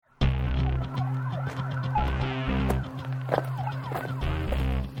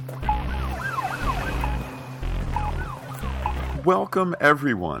Welcome,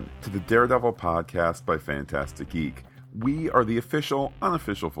 everyone, to the Daredevil podcast by Fantastic Geek. We are the official,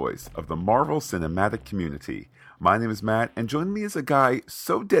 unofficial voice of the Marvel cinematic community. My name is Matt, and joining me is a guy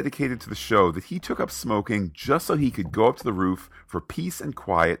so dedicated to the show that he took up smoking just so he could go up to the roof for peace and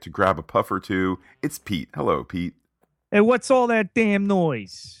quiet to grab a puff or two. It's Pete. Hello, Pete. Hey, what's all that damn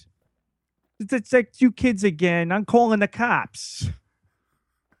noise? It's like you kids again. I'm calling the cops.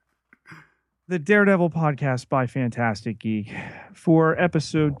 The Daredevil podcast by Fantastic Geek for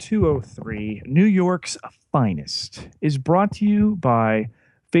episode 203, New York's Finest, is brought to you by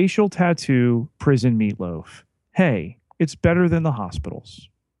Facial Tattoo Prison Meatloaf. Hey, it's better than the hospitals.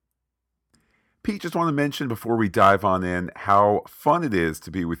 Pete, just want to mention before we dive on in how fun it is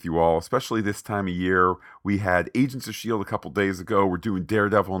to be with you all, especially this time of year. We had Agents of S.H.I.E.L.D. a couple days ago. We're doing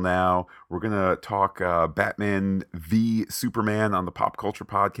Daredevil now. We're going to talk Batman v Superman on the Pop Culture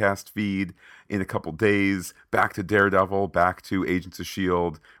Podcast feed in a couple days. Back to Daredevil, back to Agents of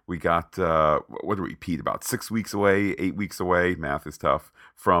S.H.I.E.L.D. We got, what are we, Pete, about 6 weeks away, 8 weeks away, math is tough,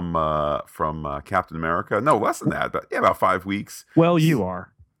 from Captain America. No, less than that, but yeah, about 5 weeks. Well, you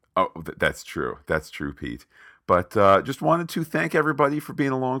are. Oh, that's true. That's true, Pete. But just wanted to thank everybody for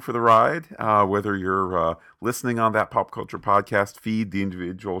being along for the ride, whether you're listening on that Pop Culture Podcast feed, the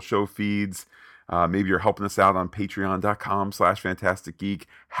individual show feeds, maybe you're helping us out on patreon.com/fantasticgeek.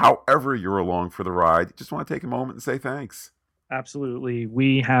 However you're along for the ride, just want to take a moment and say thanks. Absolutely.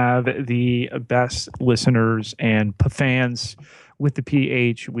 We have the best listeners and fans with the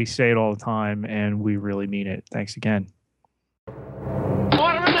PH. We say it all the time, and we really mean it. Thanks again.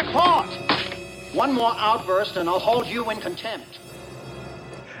 Order in the court! One more outburst and I'll hold you in contempt.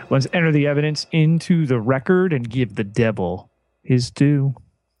 Let's enter the evidence into the record and give the devil his due.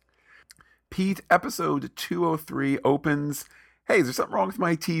 Pete, episode 203 opens. Hey, is there something wrong with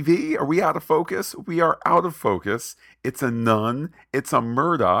my TV? Are we out of focus? We are out of focus. It's a nun. It's a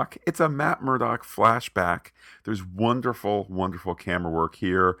Murdoch. It's a Matt Murdock flashback. There's wonderful, wonderful camera work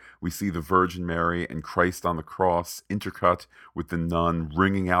here. We see the Virgin Mary and Christ on the cross intercut with the nun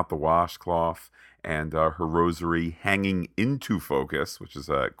wringing out the washcloth and her rosary hanging into focus, which is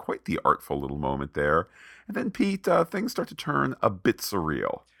quite the artful little moment there. And then, Pete, things start to turn a bit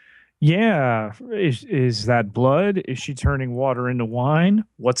surreal. Yeah. Is that blood? Is she turning water into wine?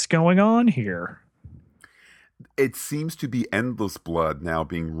 What's going on here? It seems to be endless blood now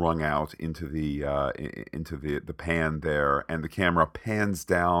being wrung out into the pan there, and the camera pans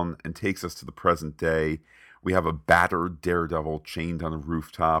down and takes us to the present day. We have a battered Daredevil chained on a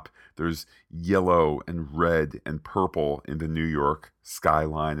rooftop. There's yellow and red and purple in the New York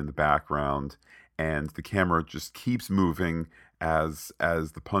skyline in the background, and the camera just keeps moving as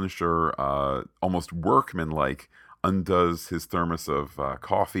the Punisher, almost workman-like, undoes his thermos of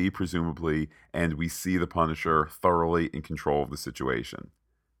coffee, presumably, and we see the Punisher thoroughly in control of the situation.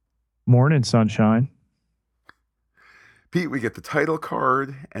 Morning, sunshine. Pete, we get the title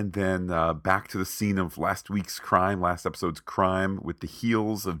card, and then back to the scene of last episode's crime, with the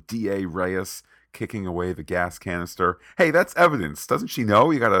heels of D.A. Reyes kicking away the gas canister. Hey, that's evidence. Doesn't she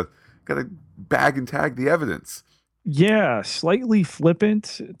know? You gotta bag and tag the evidence. Yeah, slightly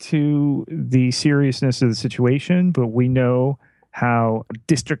flippant to the seriousness of the situation, but we know how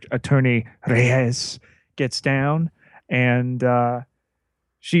District Attorney Reyes gets down, and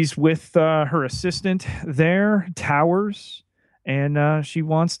she's with her assistant there, Towers, and she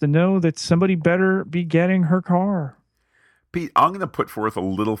wants to know that somebody better be getting her car. Pete, I'm going to put forth a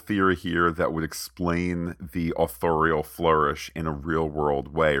little theory here that would explain the authorial flourish in a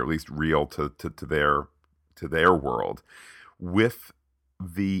real-world way, or at least real to their world, with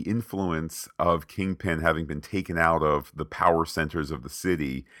the influence of Kingpin having been taken out of the power centers of the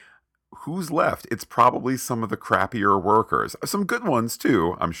city. Who's left? It's probably some of the crappier workers. Some good ones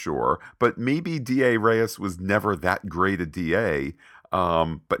too, I'm sure, but maybe D.A. Reyes was never that great a DA,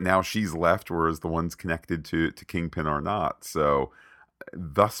 but now she's left, whereas the ones connected to Kingpin are not. So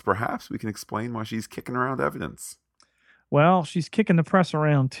thus perhaps we can explain why she's kicking around evidence. Well, she's kicking the press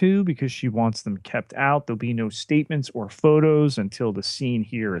around too because she wants them kept out. There'll be no statements or photos until the scene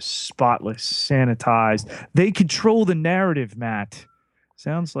here is spotless, sanitized. They control the narrative, Matt.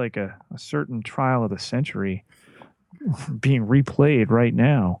 Sounds like a certain trial of the century being replayed right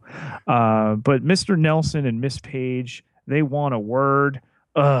now. But Mr. Nelson and Miss Page, they want a word.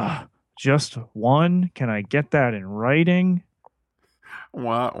 Just one? Can I get that in writing?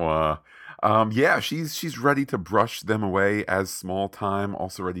 Wah, wah. Yeah, she's ready to brush them away as small time,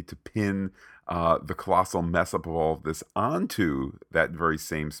 also ready to pin the colossal mess up of all of this onto that very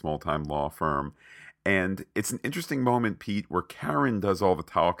same small time law firm. And it's an interesting moment, Pete, where Karen does all the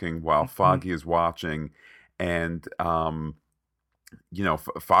talking while Foggy is watching. And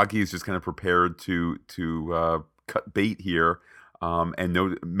Foggy is just kind of prepared to cut bait here,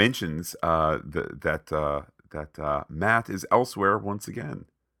 and mentions that Matt is elsewhere once again.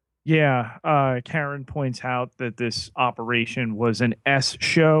 Yeah, Karen points out that this operation was an S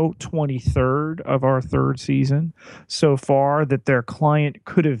show, 23rd of our third season so far, that their client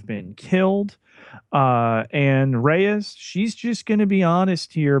could have been killed. And Reyes, she's just going to be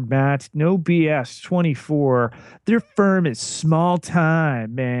honest here, Matt. No BS, 24. Their firm is small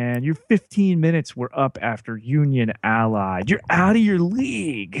time, man. Your 15 minutes were up after Union Allied. You're out of your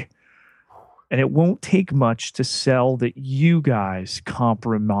league. And it won't take much to sell that you guys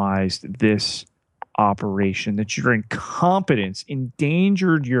compromised this operation, that your incompetence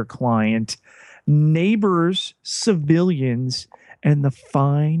endangered your client, neighbors, civilians, and the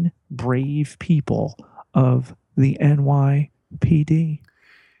fine, brave people of the NYPD.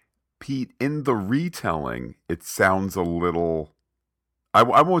 Pete, in the retelling, it sounds a little... I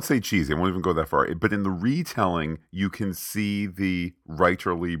won't say cheesy. I won't even go that far. But in the retelling, you can see the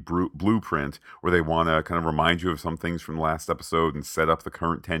writerly blueprint where they want to kind of remind you of some things from the last episode and set up the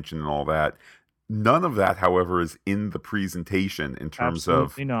current tension and all that. None of that, however, is in the presentation in terms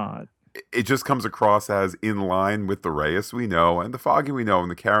Absolutely not. It just comes across as in line with the Reyes we know and the Foggy we know and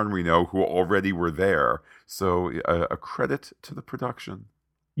the Karen we know who already were there. So a credit to the production.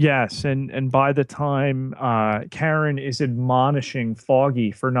 Yes, and by the time Karen is admonishing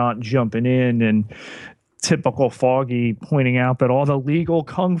Foggy for not jumping in, and typical Foggy pointing out that all the legal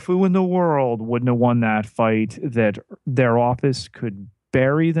kung fu in the world wouldn't have won that fight, that their office could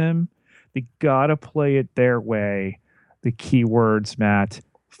bury them. They gotta play it their way. The key words, Matt,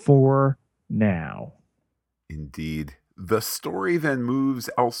 for now. Indeed. The story then moves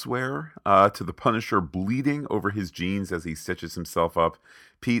elsewhere to the Punisher bleeding over his jeans as he stitches himself up.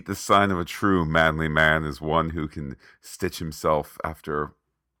 Pete, the sign of a true manly man is one who can stitch himself after,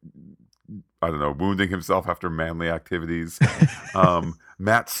 wounding himself after manly activities.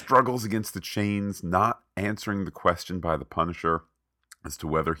 Matt struggles against the chains, not answering the question by the Punisher as to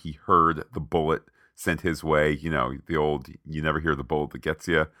whether he heard the bullet sent his way. The old "you never hear the bullet that gets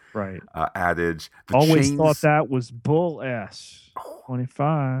you" right adage. Always thought that was bull S.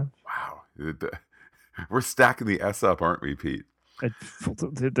 25. Wow, we're stacking the S up, aren't we, Pete?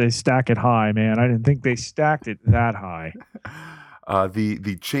 They stack it high, man. I didn't think they stacked it that high.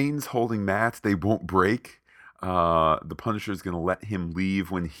 The chains holding Matt, they won't break. The Punisher is going to let him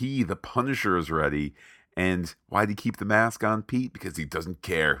leave when the Punisher, is ready. And why'd he keep the mask on, Pete? Because he doesn't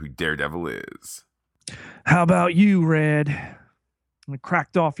care who Daredevil is. How about you, Red? I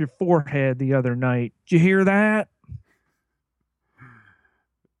cracked off your forehead the other night. Did you hear that?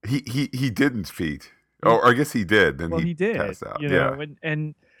 He didn't, Pete. Oh, I guess he did. Then he did. Passed out.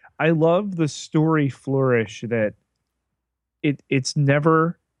 And I love the story flourish that it's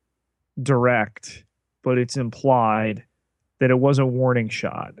never direct, but it's implied that it was a warning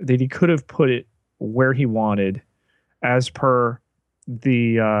shot, that he could have put it where he wanted, as per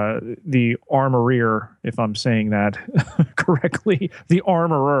the armorer, if I'm saying that correctly, the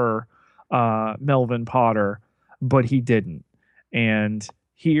armorer, Melvin Potter, but he didn't. And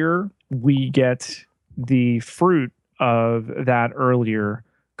here we get the fruit of that earlier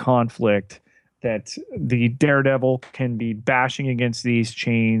conflict, that the Daredevil can be bashing against these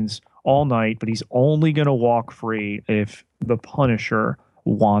chains all night, but he's only going to walk free if the Punisher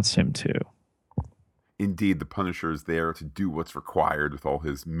wants him to. Indeed, the Punisher is there to do what's required with all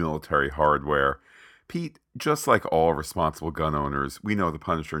his military hardware. Pete, just like all responsible gun owners, we know the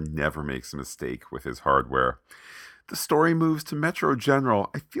Punisher never makes a mistake with his hardware. The story moves to Metro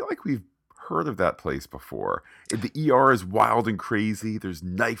General. I feel like we've heard of that place before. The ER is wild and crazy. There's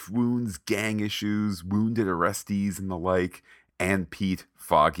knife wounds, gang issues, wounded arrestees, and the like. And Pete,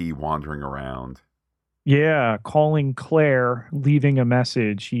 Foggy, wandering around. Yeah, calling Claire, leaving a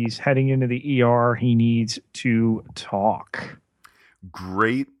message. He's heading into the ER. He needs to talk.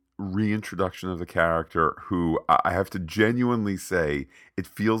 Great reintroduction of the character, who I have to genuinely say, it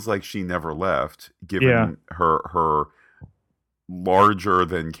feels like she never left, given her larger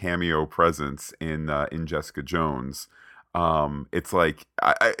than cameo presence in Jessica Jones. It's like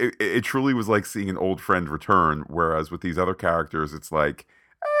it truly was like seeing an old friend return. Whereas with these other characters, it's like,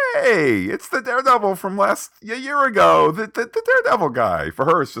 hey, it's the Daredevil from a year ago, the Daredevil guy. For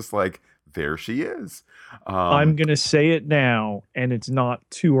her, it's just like, there she is. I'm going to say it now, and it's not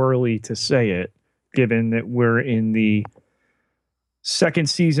too early to say it, given that we're in the second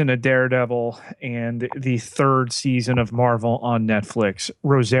season of Daredevil and the third season of Marvel on Netflix.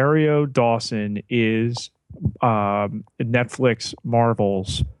 Rosario Dawson is Netflix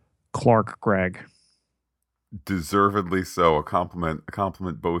Marvel's Clark Gregg. Deservedly so. A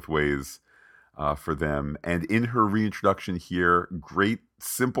compliment both ways for them. And in her reintroduction here, great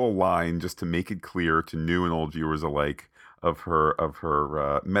simple line just to make it clear to new and old viewers alike of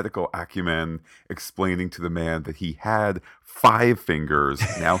her medical acumen, explaining to the man that he had 5 fingers,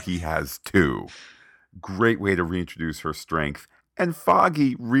 now he has 2. Great way to reintroduce her strength. And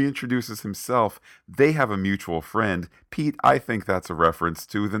Foggy reintroduces himself. They have a mutual friend. Pete, I think that's a reference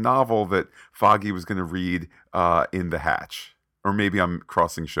to the novel that Foggy was going to read in The Hatch. Or maybe I'm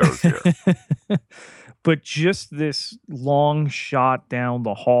crossing shows here. But just this long shot down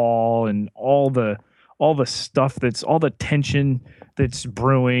the hall and all the stuff that's all the tension that's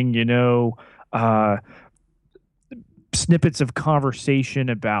brewing, snippets of conversation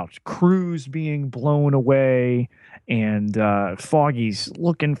about crews being blown away, and Foggy's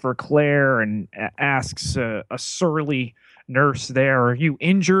looking for Claire and asks a surly nurse there, "Are you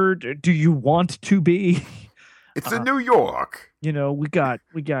injured? Do you want to be?" It's in New York. We got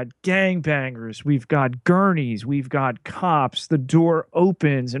gangbangers, we've got gurneys, we've got cops. The door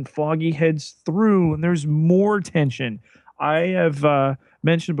opens and Foggy heads through, and there's more tension. I have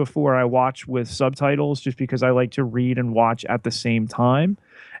mentioned before I watch with subtitles just because I like to read and watch at the same time.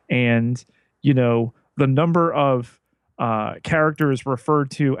 And, the number of characters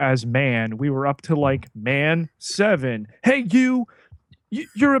referred to as man, we were up to like man 7. Hey,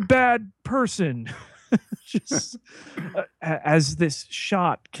 you're a bad person. Just as this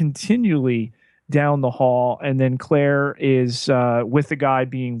shot continually down the hall, and then Claire is with the guy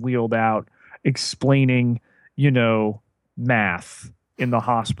being wheeled out, explaining, math in the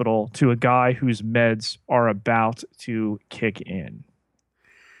hospital to a guy whose meds are about to kick in.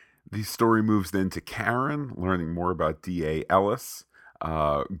 The story moves then to Karen, learning more about D.A. Ellis.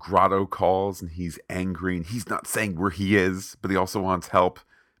 Grotto calls, and he's angry, and he's not saying where he is, but he also wants help.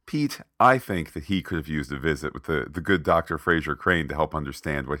 Pete, I think that he could have used a visit with the good Dr. Fraser Crane to help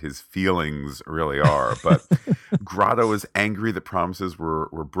understand what his feelings really are. But Grotto is angry that promises were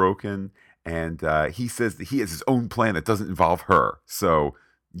broken, and he says that he has his own plan that doesn't involve her. So,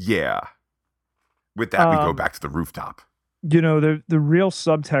 yeah. With that, we go back to the rooftop. The real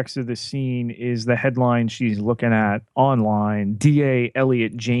subtext of the scene is the headline she's looking at online. D.A.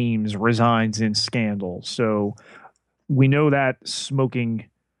 Elliot James resigns in scandal. So we know that smoking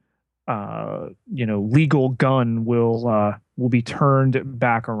legal gun will be turned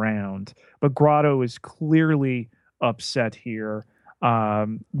back around. But Grotto is clearly upset here.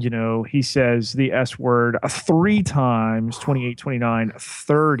 He says the S word 3 times, 28, 29,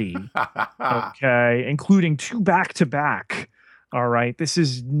 30. Okay, including 2 back-to-back. All right, this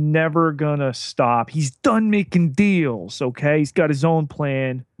is never gonna stop. He's done making deals. Okay, he's got his own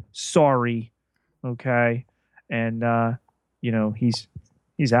plan. Sorry. Okay, and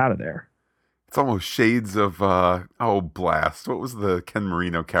he's out of there. It's almost shades of blast. What was the Ken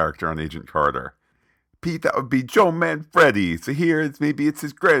Marino character on Agent Carter? Pete, that would be Joe Manfredi. So here maybe it's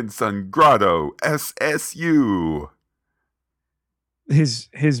his grandson, Grotto, SSU.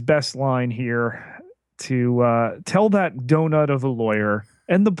 His best line here to tell that donut of a lawyer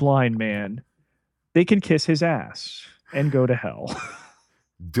and the blind man they can kiss his ass and go to hell.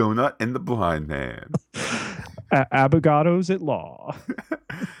 Donut and the blind man. Abogados at law.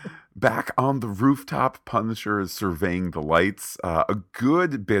 Back on the rooftop, Punisher is surveying the lights. A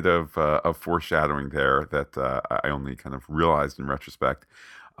good bit of foreshadowing there that I only kind of realized in retrospect.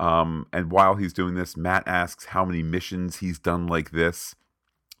 And while he's doing this, Matt asks how many missions he's done like this.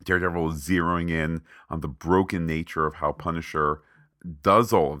 Daredevil is zeroing in on the broken nature of how Punisher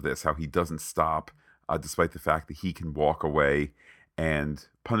does all of this, how he doesn't stop, despite the fact that he can walk away. And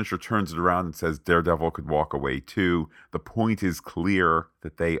Punisher turns it around and says Daredevil could walk away too. The point is clear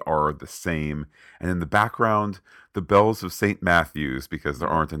that they are the same. And in the background, the bells of St. Matthew's, because there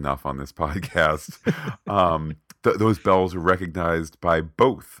aren't enough on this podcast. Those bells are recognized by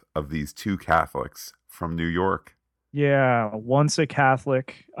both of these 2 Catholics from New York. Yeah, once a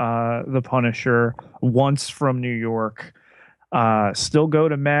Catholic, the Punisher, once from New York. Still go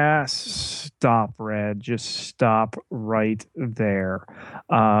to mass. Stop, Red. Just stop right there.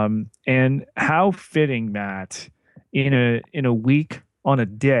 And how fitting, Matt, in a week, on a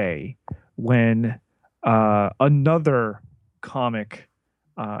day when another comic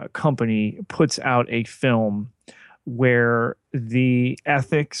company puts out a film where the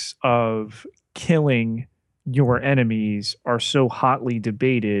ethics of killing your enemies are so hotly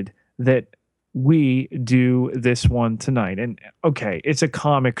debated that we do this one tonight. And okay, it's a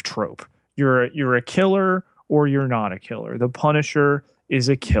comic trope. You're a killer or you're not a killer. The Punisher is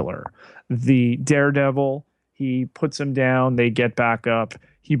a killer. The Daredevil, he puts him down, they get back up.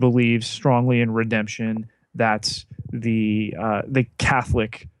 He believes strongly in redemption. that's the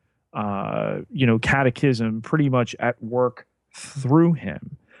Catholic catechism pretty much at work through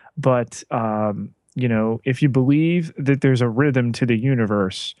him. But if you believe that there's a rhythm to the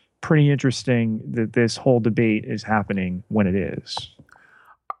universe, pretty interesting that this whole debate is happening when it is.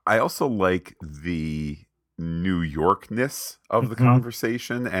 I also like the New Yorkness of the Mhm.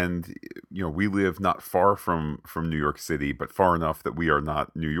 conversation, and we live not far from New York City, but far enough that we are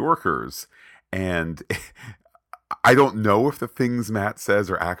not New Yorkers. And I don't know if the things Matt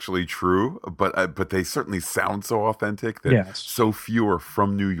says are actually true, but they certainly sound so authentic that Yes. so few are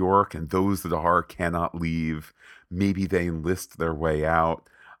from New York, and those that are cannot leave. Maybe they enlist their way out.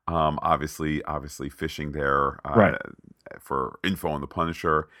 Obviously, fishing there Right. for info on the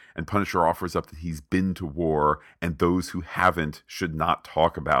Punisher, and Punisher offers up that he's been to war, and those who haven't should not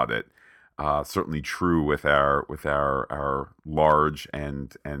talk about it. Certainly true with our large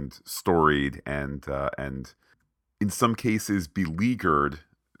and storied and in some cases beleaguered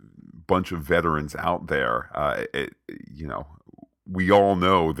bunch of veterans out there. We all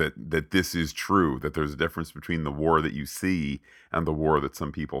know that this is true, that there's a difference between the war that you see and the war that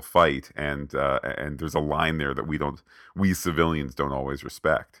some people fight, and there's a line there that we civilians don't always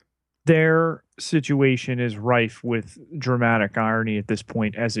respect. Their situation is rife with dramatic irony at this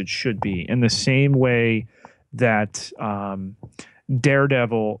point, as it should be, in the same way that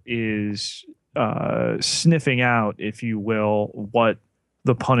Daredevil is sniffing out, if you will, what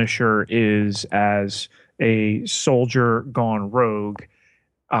the Punisher is as a soldier gone rogue.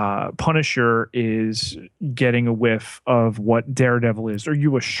 Punisher is getting a whiff of what Daredevil is. Are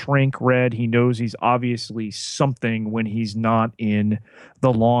you a shrink red? He knows he's obviously something when he's not in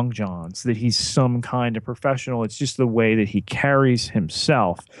the long johns, that he's some kind of professional. It's just the way that he carries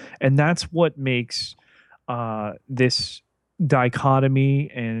himself. And that's what makes this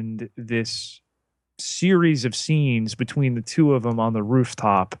dichotomy and this series of scenes between the two of them on the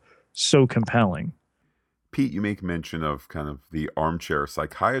rooftop so compelling. Pete, you make mention of kind of the armchair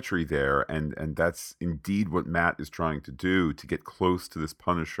psychiatry there, and that's indeed what Matt is trying to do to get close to this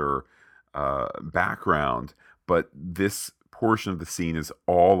Punisher background. But this portion of the scene is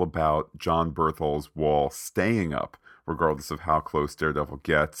all about John Berthol's wall staying up, regardless of how close Daredevil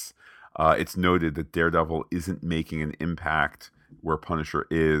gets. It's noted that Daredevil isn't making an impact where Punisher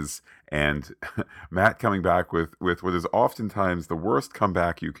is, and Matt coming back with what is oftentimes the worst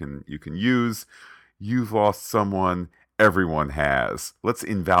comeback you can use. You've lost someone, everyone has. Let's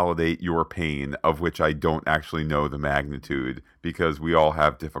invalidate your pain, of which I don't actually know the magnitude, because we all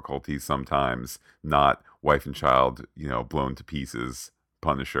have difficulties sometimes, not wife and child, blown to pieces,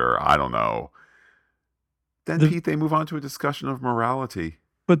 Punisher, I don't know. Then, Pete, they move on to a discussion of morality.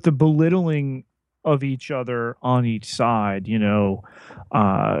 But the belittling of each other on each side,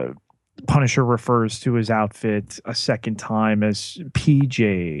 Punisher refers to his outfit a second time as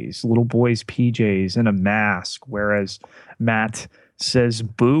PJs, little boy's PJs, and a mask, whereas Matt says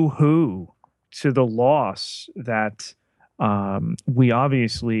boo-hoo to the loss that we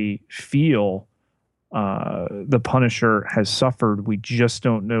obviously feel the Punisher has suffered. We just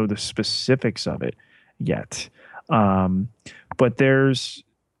don't know the specifics of it yet. But there's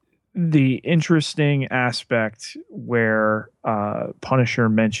the interesting aspect where Punisher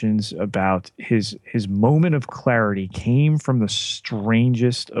mentions about his moment of clarity came from the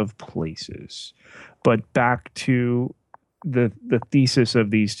strangest of places. But back to the thesis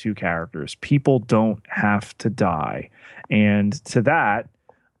of these two characters, people don't have to die. And to that,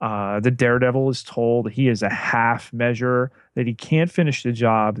 the Daredevil is told he is a half measure, that he can't finish the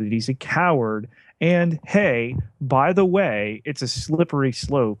job, that he's a coward. And hey, by the way, it's a slippery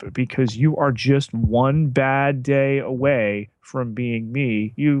slope because you are just one bad day away from being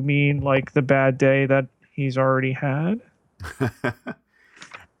me. You mean like the bad day that he's already had?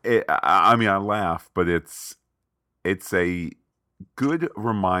 I laugh, but it's a good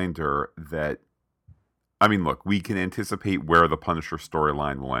reminder that, look, we can anticipate where the Punisher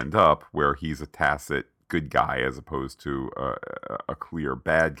storyline will end up, where he's a tacit good guy as opposed to a clear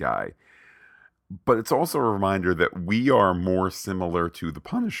bad guy. But it's also a reminder that we are more similar to the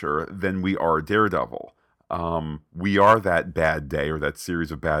Punisher than we are Daredevil. We are that bad day or that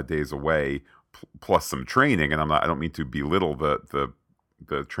series of bad days away, plus some training. And I don't mean to belittle the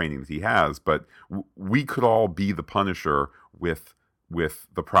training that he has, but we could all be the Punisher with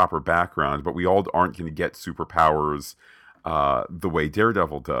the proper background, but we all aren't going to get superpowers the way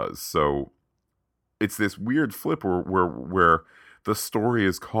Daredevil does. So it's this weird flip where the story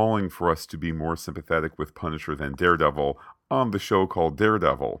is calling for us to be more sympathetic with Punisher than Daredevil on the show called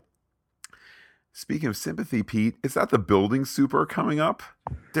Daredevil. Speaking of sympathy, Pete, is that the building super coming up?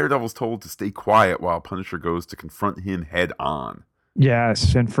 Daredevil's told to stay quiet while Punisher goes to confront him head on.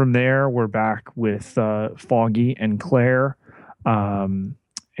 Yes, and from there we're back with Foggy and Claire, um,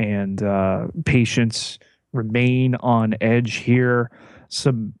 and Patience remain on edge here.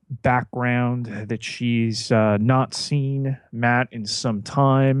 Some background that she's not seen Matt in some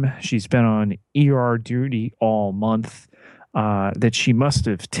time. She's been on ER duty all month. That she must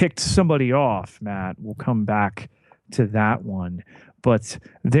have ticked somebody off. Matt, we'll come back to that one. But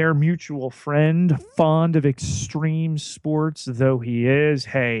their mutual friend, fond of extreme sports though he is,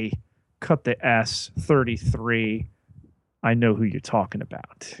 hey, cut the S, 33. I know who you're talking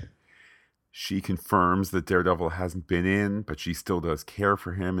about. She confirms that Daredevil hasn't been in, but she still does care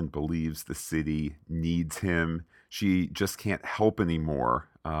for him and believes the city needs him. She just can't help anymore.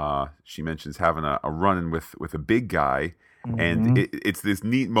 She mentions having a run-in with a big guy. And it's this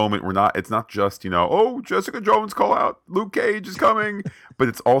neat moment. It's not just, oh, Jessica Jones call out, Luke Cage is coming, but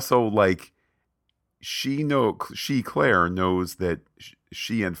it's also like Claire knows that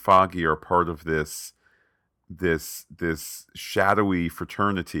she and Foggy are part of this shadowy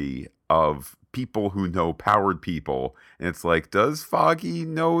fraternity of people who know powered people. And it's like, does Foggy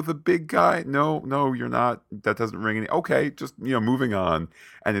know the big guy? No, you're not. That doesn't ring any. Okay, just, moving on.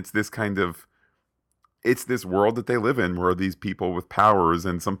 And it's this kind of, it's this world that they live in where these people with powers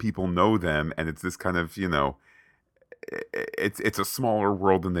and some people know them. And it's this kind of, it's a smaller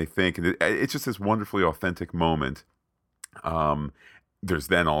world than they think. And it's just this wonderfully authentic moment. There's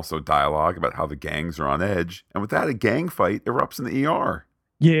then also dialogue about how the gangs are on edge. And with that, a gang fight erupts in the ER.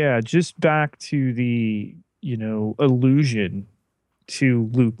 Yeah, just back to the, allusion to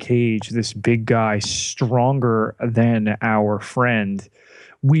Luke Cage, this big guy stronger than our friend.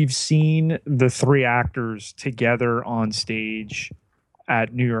 We've seen the three actors together on stage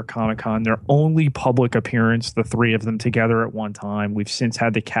at New York Comic Con. Their only public appearance, the three of them together at one time. We've since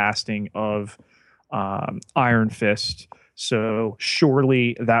had the casting of Iron Fist. So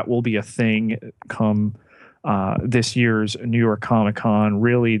surely that will be a thing come this year's New York Comic Con.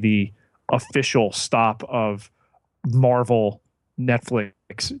 Really the official stop of Marvel Netflix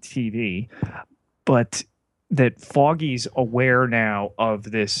TV. But that Foggy's aware now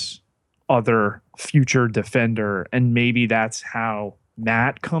of this other future Defender, and maybe that's how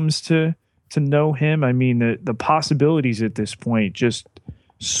Matt comes to know him. I mean, the possibilities at this point just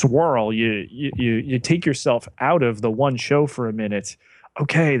swirl. You take yourself out of the one show for a minute.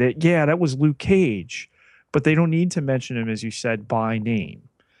 Okay, that was Luke Cage, but they don't need to mention him, as you said, by name.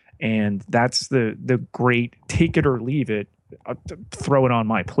 And that's the great take it or leave it, throw it on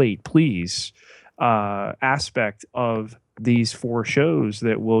my plate, please, aspect of these four shows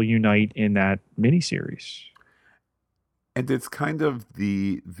that will unite in that miniseries. And it's kind of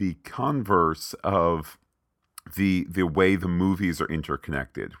the converse of the way the movies are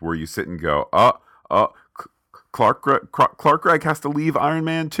interconnected, where you sit and go, Clark Gregg has to leave Iron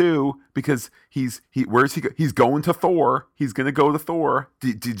Man 2 because where's he go? He's going to Thor. He's going to go to Thor.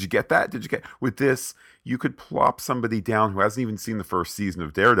 Did you get that? With this, you could plop somebody down who hasn't even seen the first season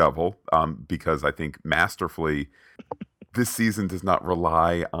of Daredevil, because I think masterfully this season does not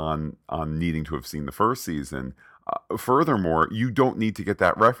rely on needing to have seen the first season. Furthermore, you don't need to get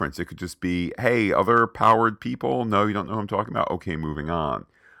that reference. It could just be, hey, other powered people. No, you don't know who I'm talking about. Okay, moving on.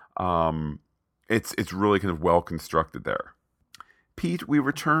 It's really kind of well constructed there. Pete, we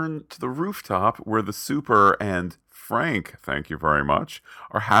return to the rooftop where the Super and Frank, thank you very much,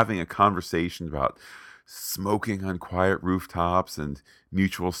 are having a conversation about smoking on quiet rooftops and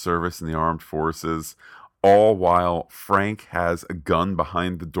mutual service in the armed forces, all while Frank has a gun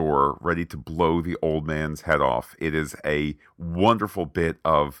behind the door ready to blow the old man's head off. It is a wonderful bit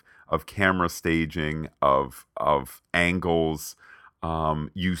of camera staging, of angles.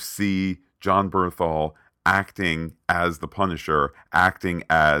 You see John Bernthal acting as the Punisher, acting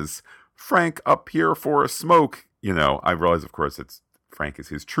as Frank up here for a smoke. I realize, of course, Frank is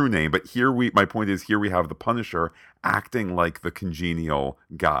his true name, but my point is, here we have the Punisher acting like the congenial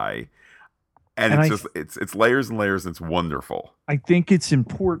guy. And it's layers and layers, and it's wonderful. I think it's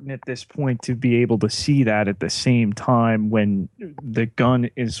important at this point to be able to see that at the same time when the gun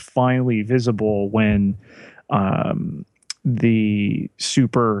is finally visible, when the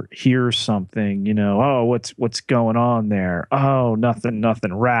Super hears something, oh, what's going on there? Oh, nothing,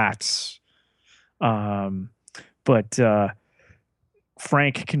 rats. But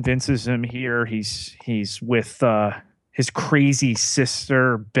Frank convinces him here he's with his crazy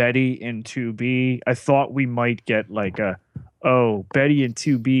sister Betty in 2B. I thought we might get like Betty in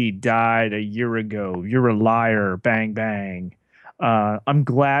 2B died a year ago. You're a liar. Bang bang. I'm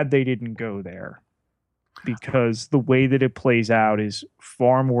glad they didn't go there because the way that it plays out is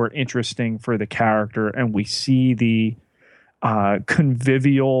far more interesting for the character, and we see the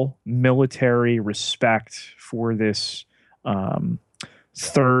convivial military respect for this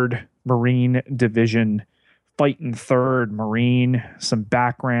third Marine Division, fighting third Marine. Some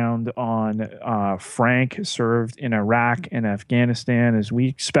background on Frank served in Iraq and Afghanistan as we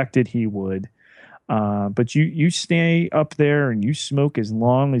expected he would. But you stay up there and you smoke as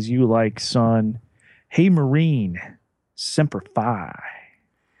long as you like, son. Hey, Marine, Semper Fi.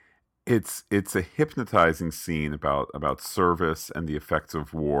 It's a hypnotizing scene about service and the effects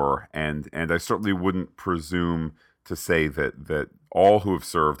of war, and I certainly wouldn't presume to say that all who have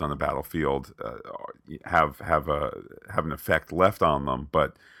served on the battlefield have an effect left on them,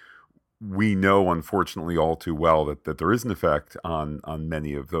 but we know, unfortunately, all too well that there is an effect on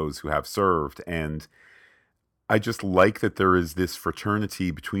many of those who have served. And I just like that there is this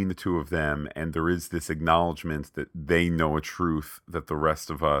fraternity between the two of them, and there is this acknowledgement that they know a truth that the rest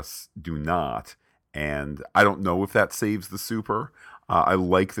of us do not. And I don't know if that saves the super. I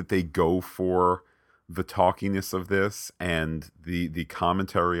like that they go for the talkiness of this and the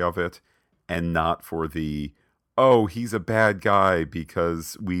commentary of it, and not for the, oh, he's a bad guy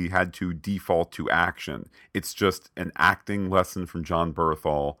because we had to default to action. It's just an acting lesson from Jon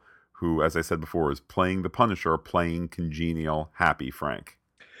Bernthal, who, as I said before, is playing the Punisher, playing congenial, happy Frank.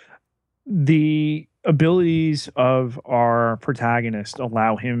 The abilities of our protagonist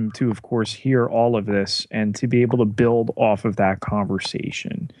allow him to, of course, hear all of this and to be able to build off of that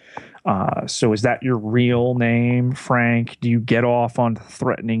conversation. So is that your real name, Frank? Do you get off on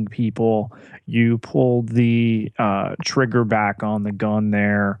threatening people? You pulled the trigger back on the gun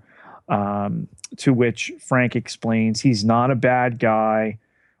there, to which Frank explains he's not a bad guy.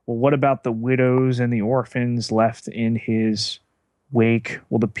 Well, what about the widows and the orphans left in his wake?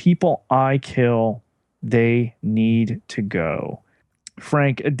 Well, the people I kill, they need to go.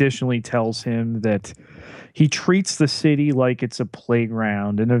 Frank additionally tells him that he treats the city like it's a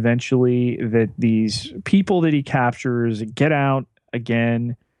playground, and eventually that these people that he captures get out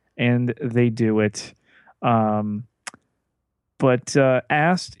again, and they do it. But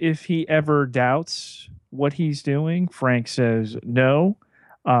asked if he ever doubts what he's doing, Frank says no.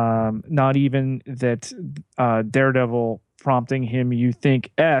 Not even that Daredevil prompting him, you think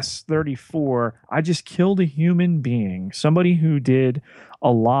S-34, I just killed a human being, somebody who did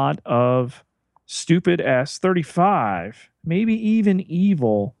a lot of stupid S-35, maybe even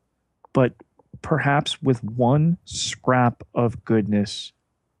evil, but perhaps with one scrap of goodness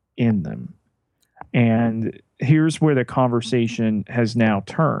in them. And here's where the conversation has now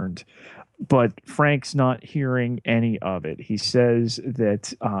turned. But Frank's not hearing any of it. He says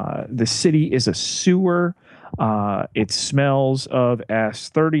that the city is a sewer. It smells of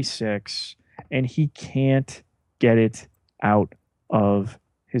S-36, and he can't get it out of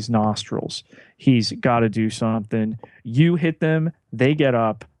his nostrils. He's got to do something. You hit them, they get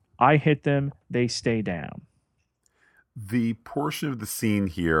up. I hit them, they stay down. The portion of the scene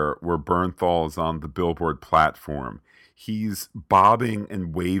here where Bernthal is on the billboard platform, he's bobbing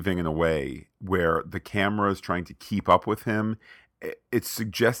and waving in a way where the camera is trying to keep up with him. It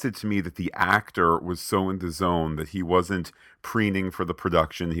suggested to me that the actor was so in the zone that he wasn't preening for the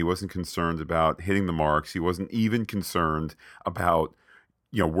production. He wasn't concerned about hitting the marks. He wasn't even concerned about,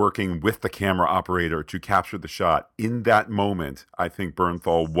 working with the camera operator to capture the shot. In that moment, I think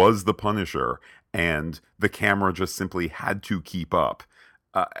Bernthal was the Punisher, and the camera just simply had to keep up.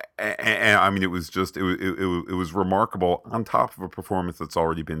 And I mean, it was remarkable on top of a performance that's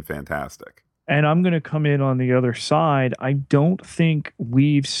already been fantastic. And I'm going to come in on the other side. I don't think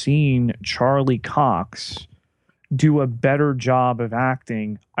we've seen Charlie Cox do a better job of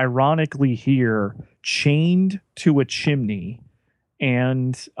acting, ironically here, chained to a chimney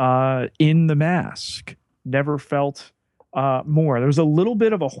and in The Mask. Never felt more. There was a little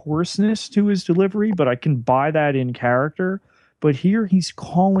bit of a hoarseness to his delivery, but I can buy that in character. But here he's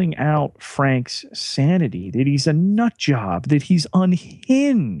calling out Frank's sanity, that he's a nut job, that he's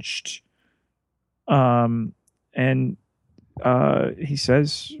unhinged. And he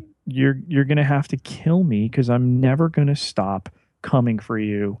says, you're going to have to kill me because I'm never going to stop coming for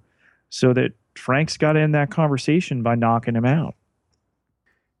you. So that Frank's got to end that conversation by knocking him out.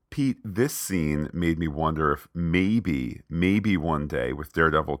 Pete, this scene made me wonder if maybe one day with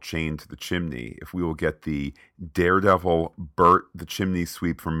Daredevil chained to the chimney, if we will get the Daredevil Bert the Chimney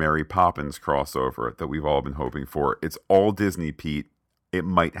Sweep from Mary Poppins crossover that we've all been hoping for. It's all Disney, Pete. It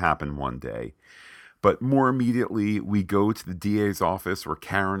might happen one day. But more immediately, we go to the DA's office where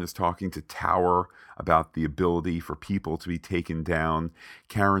Karen is talking to Tower about the ability for people to be taken down.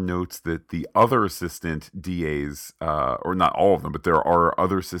 Karen notes that the other assistant DAs, or not all of them, but there are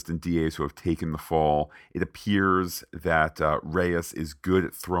other assistant DAs who have taken the fall. It appears that Reyes is good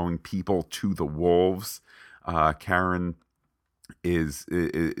at throwing people to the wolves. Karen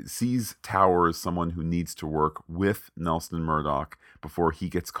sees Tower as someone who needs to work with Nelson and Murdoch before he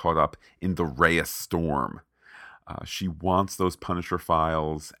gets caught up in the Reyes storm. She wants those Punisher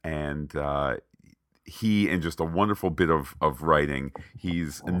files, and he, in just a wonderful bit of writing,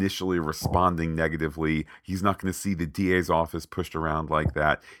 he's initially responding negatively. He's not going to see the DA's office pushed around like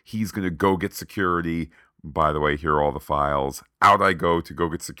that. He's going to go get security. By the way, here are all the files. Out I go to go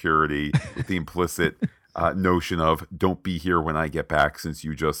get security with the implicit notion of don't be here when I get back since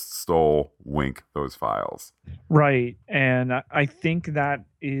you just stole, wink, those files. Right. And I think that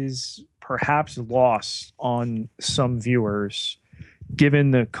is perhaps lost on some viewers,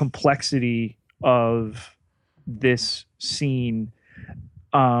 given the complexity of this scene,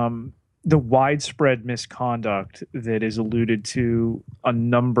 the widespread misconduct that is alluded to a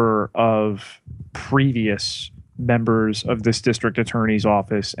number of previous members of this district attorney's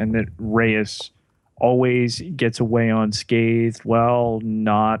office, and that Reyes always gets away unscathed. Well,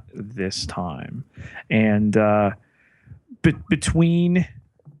 not this time. And between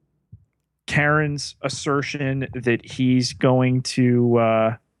Karen's assertion that he's going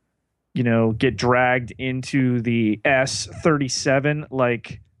to get dragged into the S-37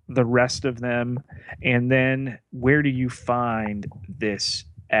 like the rest of them, and then where do you find this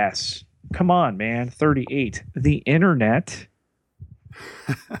S? Come on, man. 38. The internet.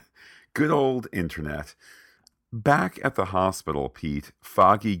 Good old internet. Back at the hospital, Pete,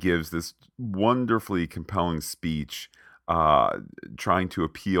 Foggy gives this wonderfully compelling speech trying to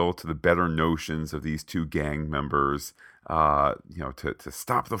appeal to the better notions of these two gang members, to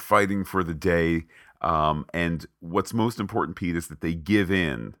stop the fighting for the day. And what's most important, Pete, is that they give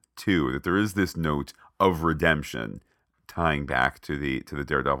in, too, that there is this note of redemption tying back to the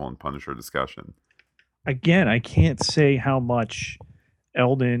Daredevil and Punisher discussion. Again, I can't say how much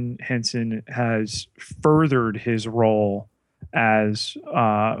Eldon Henson has furthered his role as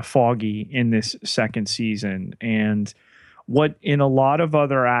Foggy in this second season, and what in a lot of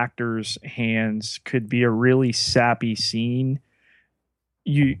other actors' hands could be a really sappy scene,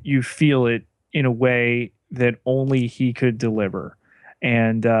 you feel it in a way that only he could deliver.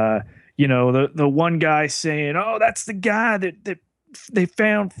 And the one guy saying, "Oh, that's the guy that they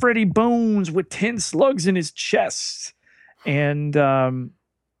found Freddie Bones with 10 slugs in his chest." And the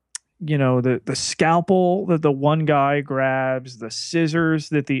scalpel that the one guy grabs, the scissors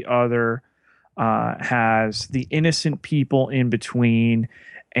that the other has, the innocent people in between,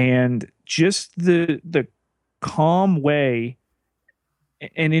 and just the calm way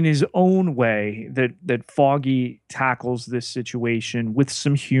and in his own way that Foggy tackles this situation with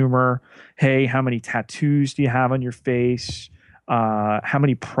some humor. Hey, how many tattoos do you have on your face? How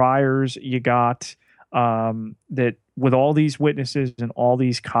many priors you got? That with all these witnesses and all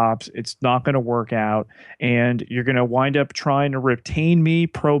these cops, it's not going to work out, and you're going to wind up trying to retain me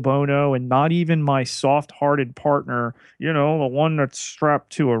pro bono, and not even my soft-hearted partner, the one that's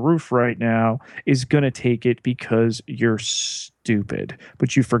strapped to a roof right now, is going to take it because you're stupid.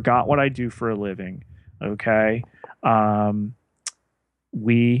 But you forgot what I do for a living, okay?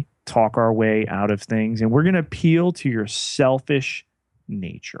 We talk our way out of things, and we're going to appeal to your selfish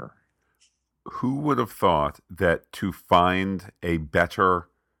nature. Who would have thought that to find a better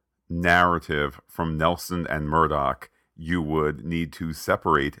narrative from Nelson and Murdoch, you would need to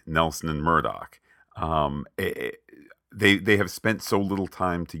separate Nelson and Murdoch? They have spent so little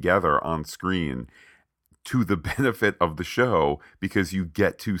time together on screen to the benefit of the show, because you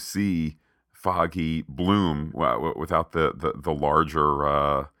get to see Foggy bloom without the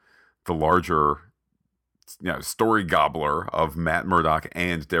larger story gobbler of Matt Murdock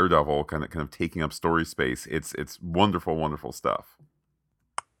and Daredevil kind of taking up story space. It's wonderful, wonderful stuff.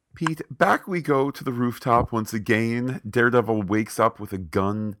 Pete, back we go to the rooftop once again. Daredevil wakes up with a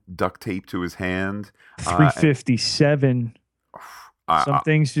gun duct taped to his hand. 357. Some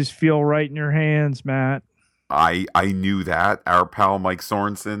things just feel right in your hands, Matt. I knew that. Our pal Mike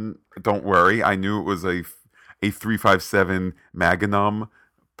Sorensen, don't worry. I knew it was a 357 Magnum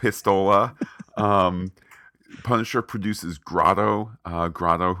pistola. Punisher produces Grotto,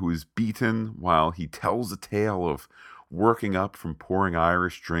 who is beaten while he tells a tale of working up from pouring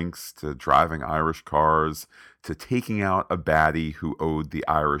Irish drinks to driving Irish cars to taking out a baddie who owed the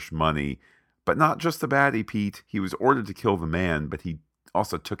Irish money. But not just the baddie, Pete. He was ordered to kill the man, but he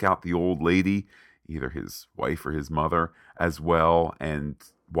also took out the old lady. either his wife or his mother as well. And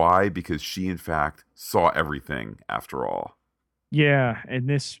why? Because she, in fact, saw everything after all. Yeah, and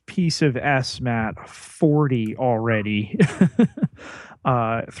this piece of S, Matt, 40 already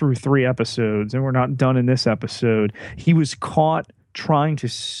through 3 episodes, and we're not done in this episode. He was caught trying to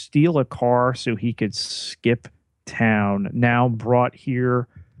steal a car so he could skip town, now brought here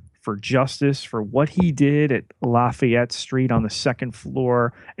for justice for what he did at Lafayette Street on the second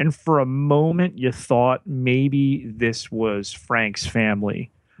floor. And for a moment, you thought maybe this was Frank's family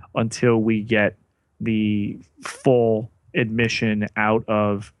until we get the full admission out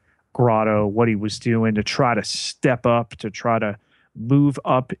of Grotto, what he was doing to try to step up, to try to move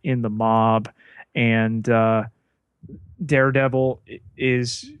up in the mob. And Daredevil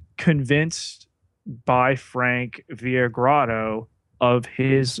is convinced by Frank via Grotto of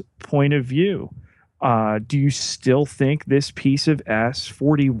his point of view. Do you still think this piece of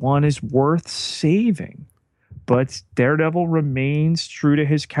S41 is worth saving? But Daredevil remains true to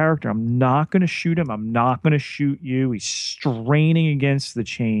his character. I'm not going to shoot him. I'm not going to shoot you. He's straining against the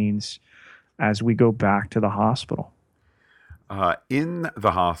chains as we go back to the hospital. In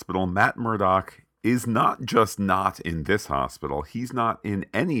the hospital, Matt Murdock is not just not in this hospital. He's not in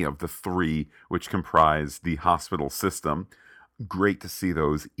any of the 3 which comprise the hospital system. Great to see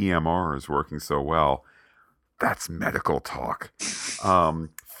those EMRs working so well. That's medical talk.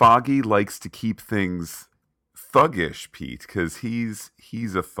 Foggy likes to keep things thuggish, Pete, because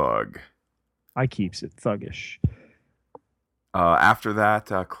he's a thug. I keeps it thuggish. After that,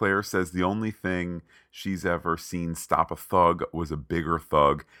 Claire says the only thing she's ever seen stop a thug was a bigger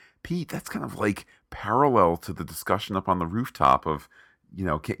thug. Pete, that's kind of like parallel to the discussion up on the rooftop of,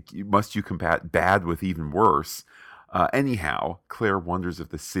 must you combat bad with even worse? Anyhow, Claire wonders if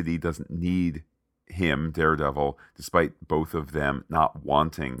the city doesn't need him, Daredevil, despite both of them not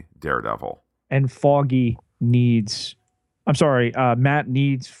wanting Daredevil. And Foggy needs, Matt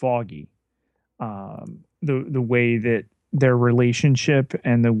needs Foggy. The way that their relationship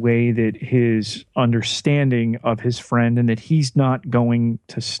and the way that his understanding of his friend and that he's not going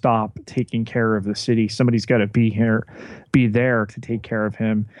to stop taking care of the city. Somebody's got to be there to take care of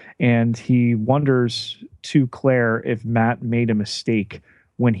him. And he wonders to Claire if Matt made a mistake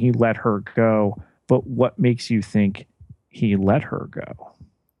when he let her go. But what makes you think he let her go?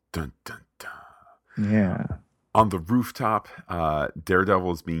 Dun, dun, dun. Yeah. On the rooftop,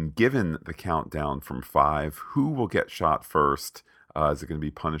 Daredevil is being given the countdown from 5. Who will get shot first? Is it going to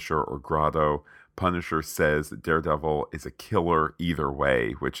be Punisher or Grotto? Punisher says that Daredevil is a killer either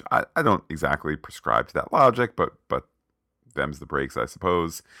way, which I don't exactly prescribe to that logic, but them's the breaks, I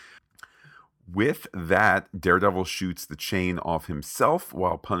suppose. With that, Daredevil shoots the chain off himself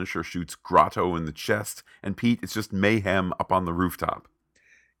while Punisher shoots Grotto in the chest. And Pete, it's just mayhem up on the rooftop.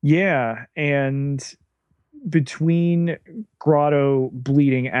 Yeah, and between Grotto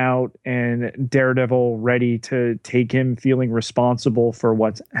bleeding out and Daredevil ready to take him, feeling responsible for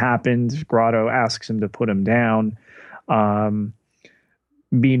what's happened, Grotto asks him to put him down.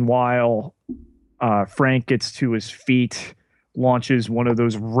 Meanwhile, Frank gets to his feet, launches one of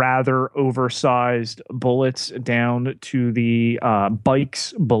those rather oversized bullets down to the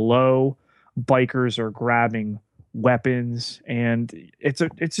bikes below. Bikers are grabbing weapons, and it's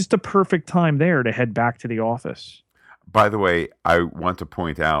just a perfect time there to head back to the office. By the way, I want to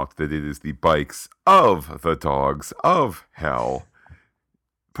point out that it is the bikes of the dogs of hell.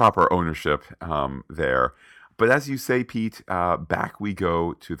 Proper ownership there. But as you say, Pete, back we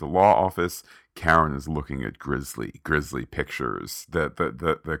go to the law office. Karen is looking at grisly pictures.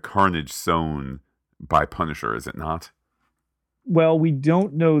 The carnage sown by Punisher, is it not? Well, we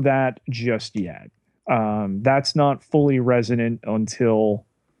don't know that just yet. That's not fully resonant until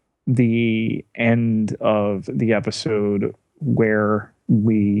the end of the episode where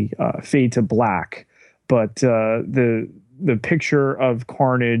we fade to black. But the picture of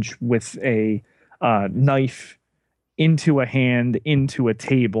Carnage with a knife into a hand, into a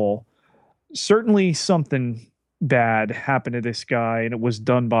table, certainly something bad happened to this guy, and it was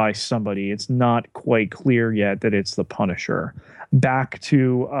done by somebody. It's not quite clear yet that it's the Punisher. Back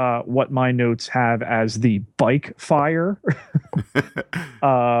to what my notes have as the bike fire.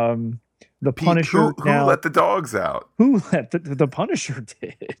 The Pete, Punisher. Who let the dogs out? Who let the Punisher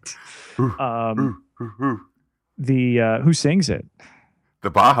did? Who sings it? The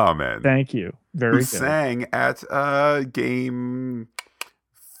Baha Men. Thank you. Very who good. Sang at game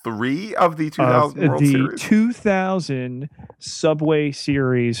 3 of the 2000 World Series. 2000 Subway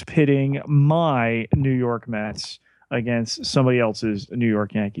Series, pitting my New York Mets against somebody else's New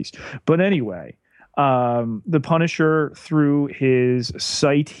York Yankees. But anyway, The Punisher, through his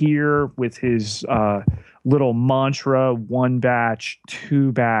sight here with his little mantra, one batch,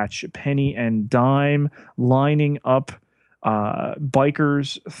 two batch, penny and dime, lining up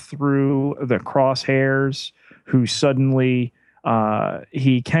bikers through the crosshairs, who suddenly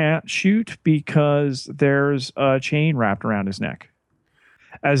he can't shoot because there's a chain wrapped around his neck.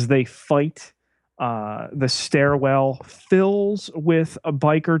 As they fight, the stairwell fills with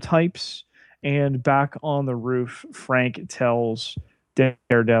biker types, and back on the roof, Frank tells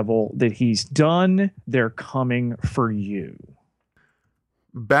Daredevil that he's done. They're coming for you.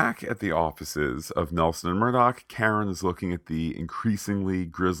 Back at the offices of Nelson and Murdoch, Karen is looking at the increasingly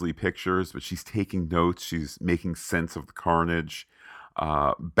grisly pictures, but she's taking notes. She's making sense of the carnage.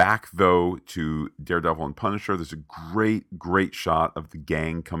 Back, though, to Daredevil and Punisher, there's a great shot of the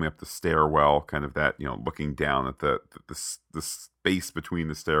gang coming up the stairwell, kind of that, looking down at the space between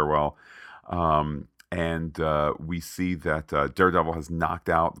the stairwell. And we see that Daredevil has knocked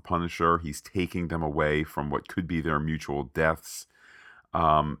out the Punisher. He's taking them away from what could be their mutual deaths. He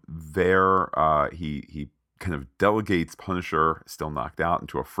kind of delegates Punisher, still knocked out,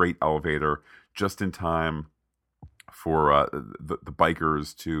 into a freight elevator just in time for the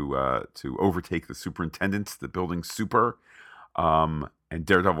bikers to overtake the superintendent, the building super. And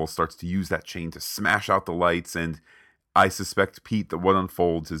Daredevil starts to use that chain to smash out the lights. And I suspect, Pete, that what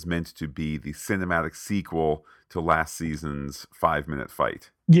unfolds is meant to be the cinematic sequel to last season's 5-minute fight.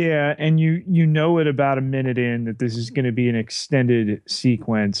 Yeah, and you know it about a minute in that this is going to be an extended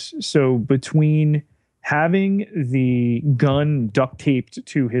sequence. So between having the gun duct taped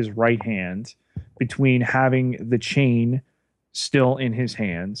to his right hand, between having the chain still in his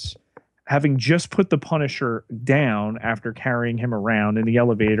hands, having just put the Punisher down after carrying him around in the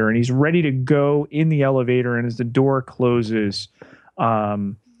elevator, and he's ready to go in the elevator, and as the door closes,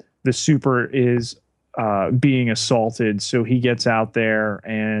 the super is being assaulted, so he gets out there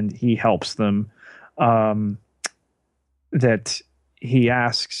and he helps them. That he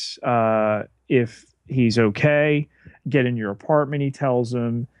asks if he's okay. Get in your apartment, he tells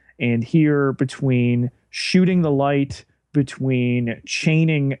him. And here, between shooting the light, between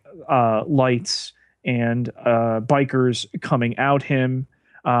chaining lights and bikers coming out him,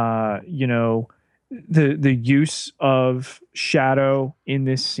 the use of shadow in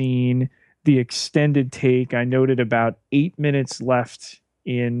this scene, the extended take. I noted about 8 minutes left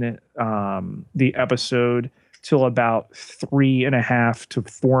in the episode till about 3.5 to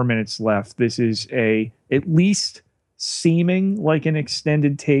 4 minutes left. This is at least seeming like an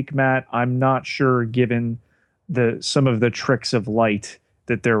extended take, Matt. I'm not sure, given some of the tricks of light,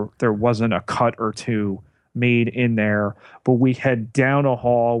 that there wasn't a cut or two made in there. But we head down a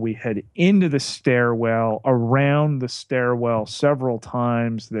hall, we head into the stairwell, around the stairwell several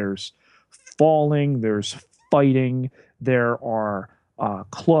times. There's falling, there's fighting, there are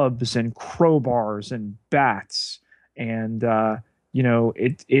clubs and crowbars and bats, and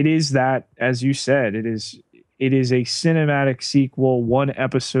it is that, as you said, it is a cinematic sequel, one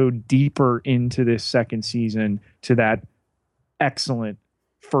episode deeper into this second season, to that excellent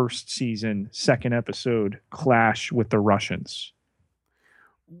first season, second episode clash with the Russians.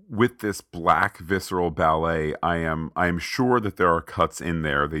 With this black visceral ballet, I am sure that there are cuts in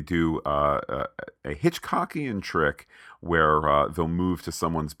there. They do a Hitchcockian trick where they'll move to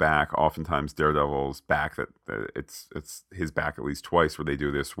someone's back, oftentimes Daredevil's back. It's his back at least twice where they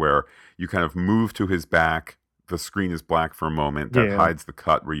do this, where you kind of move to his back. The screen is black for a moment. That hides the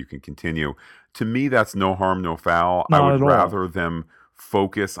cut where you can continue. To me, that's no harm, no foul. Not I would at all. rather them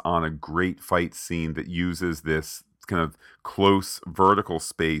focus on a great fight scene that uses this kind of close vertical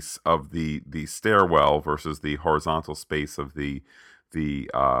space of the stairwell versus the horizontal space of the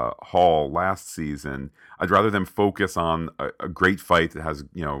hall last season. I'd rather them focus on a great fight that has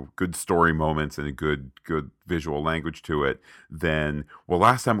good story moments and a good visual language to it than, well,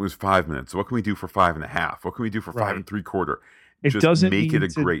 last time it was 5 minutes, so what can we do for 5.5? What can we do for 5 3/4? It Just doesn't make it a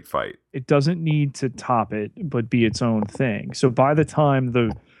need to- great fight. It doesn't need to top it, but be its own thing. So by the time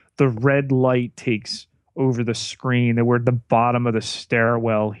the red light takes over the screen, that we're at the bottom of the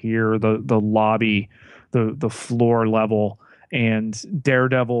stairwell here, the lobby, the floor level, and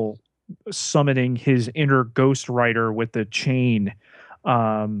Daredevil summoning his inner Ghost Rider with the chain,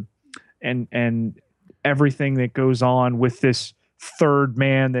 and everything that goes on with this third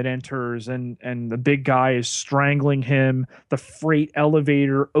man that enters, and the big guy is strangling him. The freight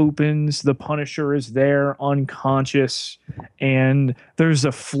elevator opens, the Punisher is there unconscious, and there's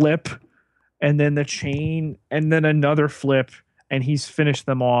a flip, and then the chain, and then another flip, and he's finished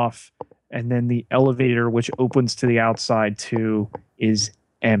them off. And then the elevator, which opens to the outside too, is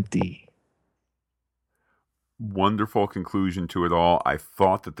empty. wonderful conclusion to it all. I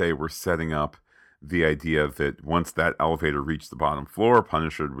thought that they were setting up the idea that once that elevator reached the bottom floor,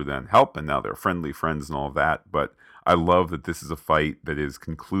 Punisher would then help, and now they're friendly friends and all of that. But I love that this is a fight that is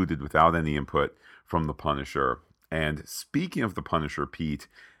concluded without any input from the Punisher. And speaking of the Punisher, Pete,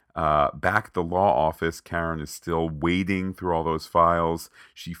 back at the law office, Karen is still wading through all those files.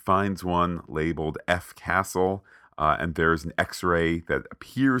 She finds one labeled F. Castle, and there's an x-ray that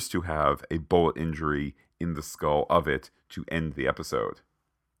appears to have a bullet injury in the skull of it to end the episode.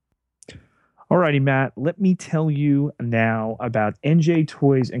 Alrighty, Matt, let me tell you now about NJ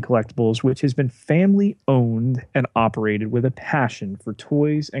Toys and Collectibles, which has been family owned and operated with a passion for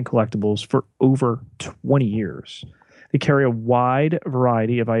toys and collectibles for over 20 years. They carry a wide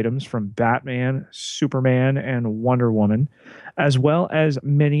variety of items from Batman, Superman, and Wonder Woman, as well as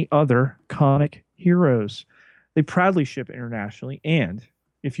many other comic heroes. They proudly ship internationally, and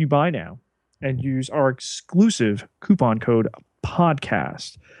if you buy now and use our exclusive coupon code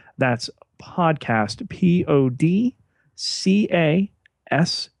PODCAST, that's podcast,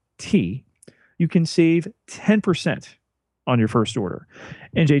 PODCAST, you can save 10% on your first order.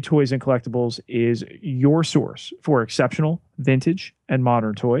 NJ Toys and Collectibles is your source for exceptional vintage and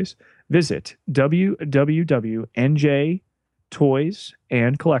modern toys. Visit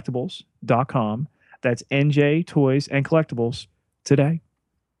www.njtoysandcollectibles.com. That's NJ Toys and Collectibles today.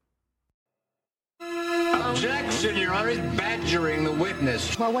 Objection, Your Honor, is badgering the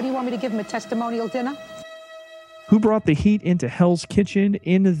witness. Well, what do you want me to give him, a testimonial dinner? Who brought the heat into Hell's Kitchen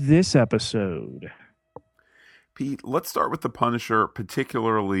in this episode? Pete, let's start with the Punisher,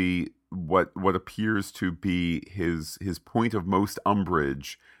 particularly what appears to be his point of most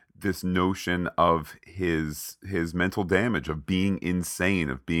umbrage, this notion of his mental damage, of being insane,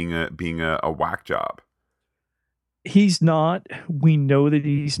 of being a whack job. He's not. We know that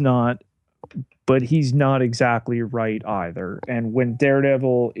he's not, but he's not exactly right either. And when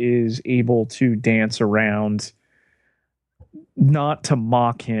Daredevil is able to dance around, not to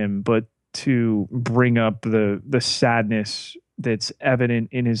mock him, but to bring up the sadness that's evident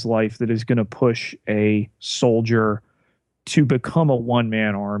in his life that is going to push a soldier to become a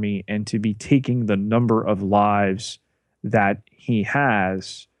one-man army and to be taking the number of lives that he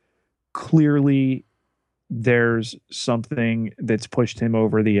has, clearly there's something that's pushed him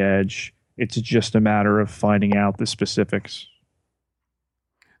over the edge. It's just a matter of finding out the specifics.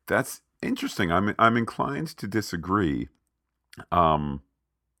 That's interesting. I'm inclined to disagree. I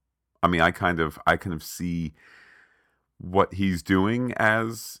mean, I kind of see what he's doing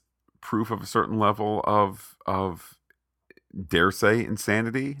as proof of a certain level of dare say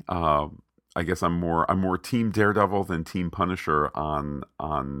insanity. I guess I'm more Team Daredevil than Team Punisher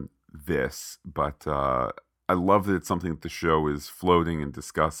on this, but I love that it's something that the show is floating and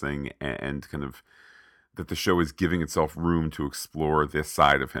discussing, and kind of that the show is giving itself room to explore this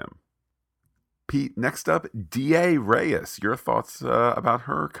side of him. Pete, next up, D.A. Reyes. Your thoughts about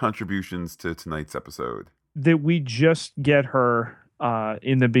her contributions to tonight's episode? That we just get her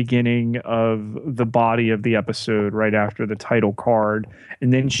in the beginning of the body of the episode, right after the title card.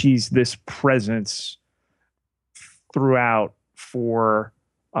 And then she's this presence throughout for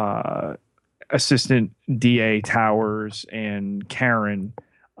Assistant D.A. Towers and Karen.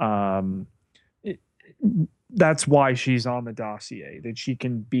 That's why she's on the dossier, that she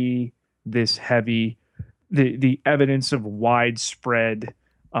can be this heavy, the evidence of widespread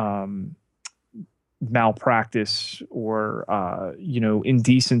malpractice or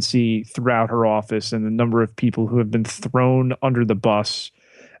indecency throughout her office, and the number of people who have been thrown under the bus.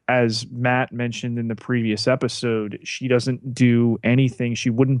 As Matt mentioned in the previous episode, she doesn't do anything.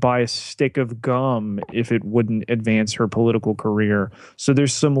 She wouldn't buy a stick of gum if it wouldn't advance her political career. So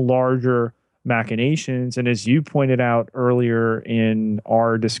there's some larger machinations. And as you pointed out earlier in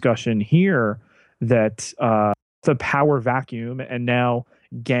our discussion here, that the power vacuum, and now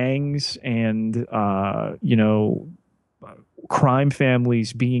gangs and crime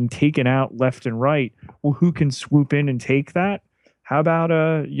families being taken out left and right. Well, who can swoop in and take that? How about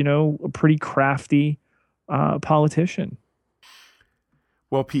a pretty crafty politician?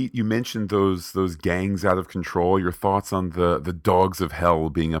 Well, Pete, you mentioned those gangs out of control. Your thoughts on the dogs of hell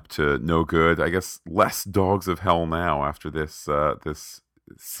being up to no good? I guess less dogs of hell now after this episode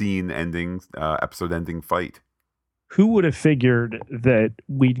ending fight. Who would have figured that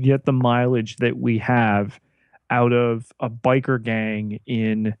we'd get the mileage that we have out of a biker gang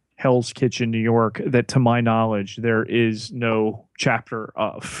in Hell's Kitchen, New York, that to my knowledge there is no chapter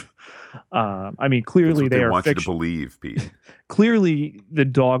of? I mean, clearly they are want fiction. You to believe, Pete. Clearly, the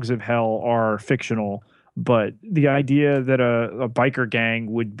dogs of hell are fictional, but the idea that a biker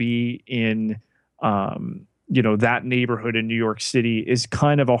gang would be in, that neighborhood in New York City is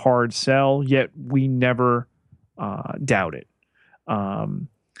kind of a hard sell, yet we never doubt it.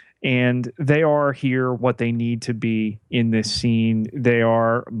 And they are here what they need to be in this scene. They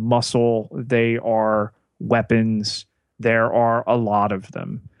are muscle. They are weapons. There are a lot of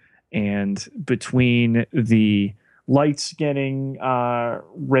them. And between the lights getting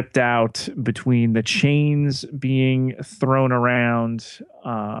ripped out, between the chains being thrown around,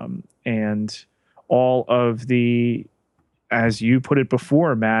 and all of the, as you put it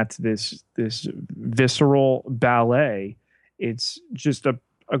before, Matt, this visceral ballet, it's just a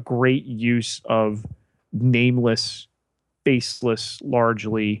great use of nameless, faceless,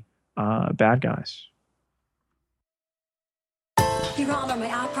 largely bad guys. Your Honor, may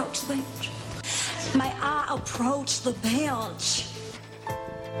I approach the bench? May I approach the bench?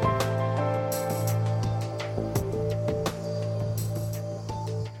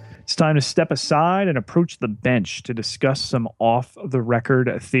 It's time to step aside and approach the bench to discuss some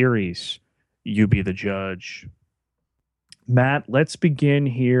off-the-record theories. You be the judge. Matt, let's begin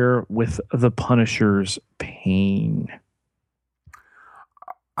here with the Punisher's pain.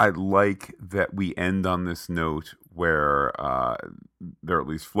 I like that we end on this note where they're at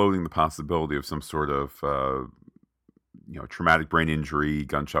least floating the possibility of some sort of traumatic brain injury,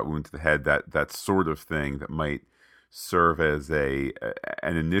 gunshot wound to the head, that sort of thing that might serve as an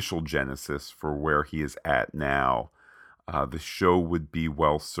initial genesis for where he is at now. The show would be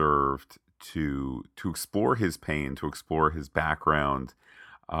well served to explore his pain, to explore his background,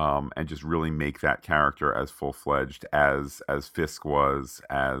 and just really make that character as full-fledged as Fisk was,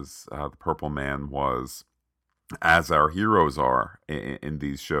 as the Purple Man was, as our heroes are in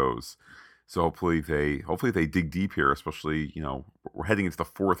these shows. So hopefully they dig deep here, especially, we're heading into the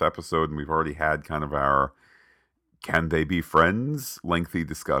 4th episode and we've already had kind of our can they be friends lengthy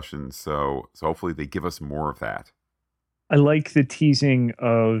discussion. So hopefully they give us more of that. I like the teasing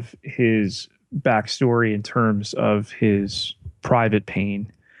of his backstory in terms of his private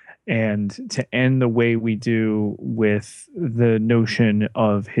pain, and to end the way we do with the notion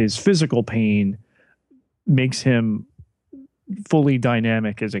of his physical pain makes him fully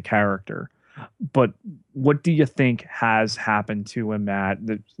dynamic as a character. But what do you think has happened to him, Matt?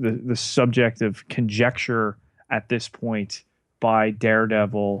 The subject of conjecture at this point by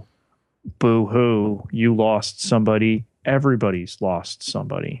Daredevil, boo-hoo, you lost somebody. Everybody's lost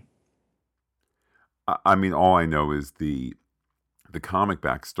somebody. I mean, all I know is the comic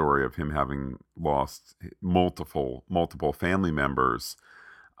backstory of him having lost multiple family members.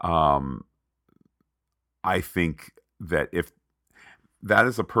 I think that if that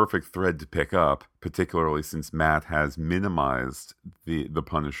is a perfect thread to pick up, particularly since Matt has minimized the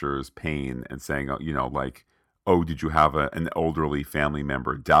Punisher's pain and saying, oh, did you have an elderly family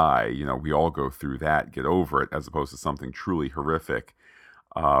member die? We all go through that, get over it, as opposed to something truly horrific,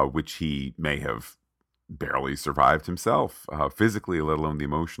 which he may have barely survived himself, physically, let alone the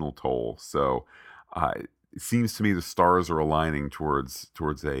emotional toll. So it seems to me the stars are aligning towards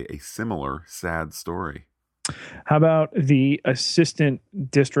a similar sad story. How about the assistant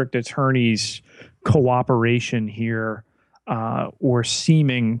district attorney's cooperation here, or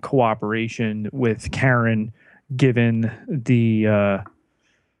seeming cooperation with Karen, given the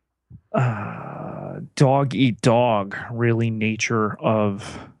dog eat dog really nature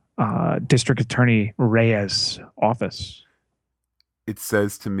of District Attorney Reyes' office? It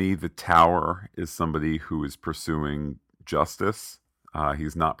says to me the Tower is somebody who is pursuing justice.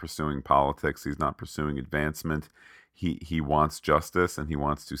 He's not pursuing politics. He's not pursuing advancement. He wants justice, and he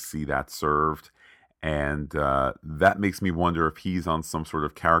wants to see that served. And that makes me wonder if he's on some sort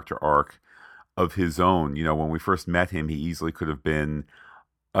of character arc of his own. When we first met him, he easily could have been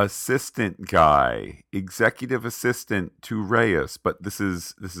assistant guy, executive assistant to Reyes, but this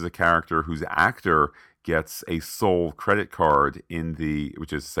is a character whose actor gets a sole credit card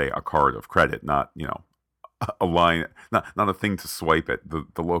which is to say a card of credit, not a line, not a thing to swipe at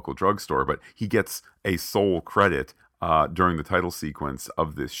the local drugstore, but he gets a sole credit during the title sequence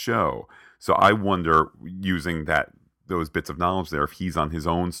of this show. So I wonder, using those bits of knowledge there, if he's on his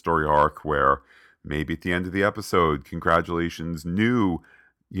own story arc where maybe at the end of the episode, congratulations, new,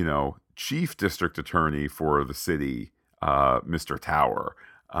 chief district attorney for the city, Mr. Tower.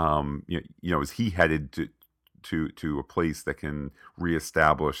 Is he headed to a place that can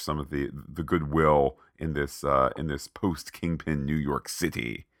reestablish some of the goodwill in this post Kingpin New York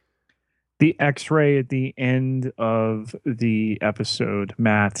City? The X-ray at the end of the episode,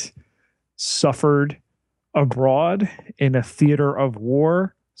 Matt, suffered abroad in a theater of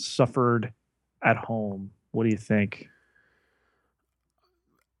war, suffered at home. What do you think?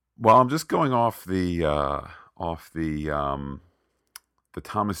 Well, I'm just going off the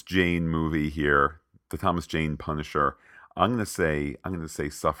Thomas Jane movie here, the Thomas Jane Punisher. I'm gonna say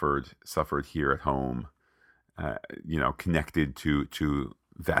suffered here at home. Connected to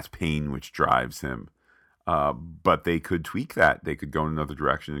that pain which drives him. But they could tweak that. They could go in another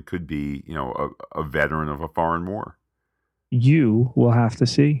direction. It could be, a veteran of a foreign war. You will have to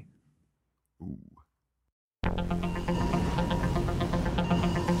see. Ooh.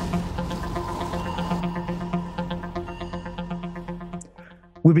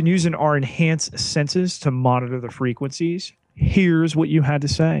 We've been using our enhanced senses to monitor the frequencies. Here's what you had to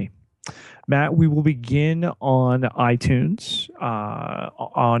say. Matt, we will begin on iTunes,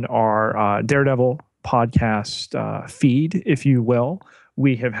 on our Daredevil podcast feed, if you will.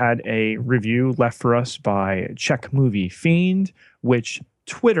 We have had a review left for us by Czech Movie Fiend, which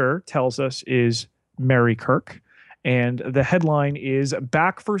Twitter tells us is Mary Kirk. And the headline is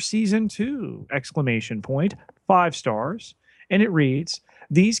 "Back for Season 2!" 5 stars. And it reads,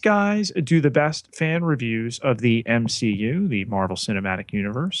 "These guys do the best fan reviews of the MCU, the Marvel Cinematic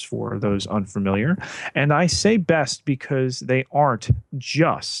Universe, for those unfamiliar. And I say best because they aren't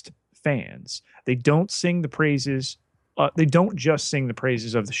just fans. They don't sing the praises. They don't just sing the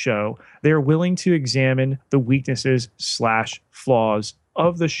praises of the show. They are willing to examine the weaknesses / flaws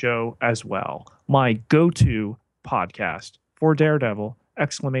of the show as well. My go-to podcast for Daredevil! !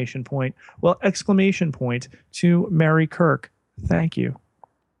 Well, ! to Mary Kirk. Thank you."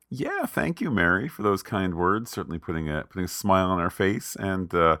 Yeah, thank you, Mary, for those kind words. Certainly putting a smile on our face,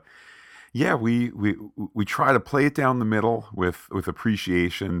 and we try to play it down the middle with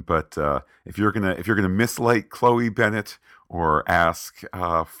appreciation. But if you're gonna mislike Chloe Bennett or ask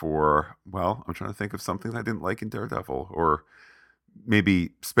for, well, I'm trying to think of something I didn't like in Daredevil, or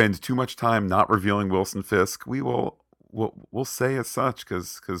maybe spend too much time not revealing Wilson Fisk, we'll say as such,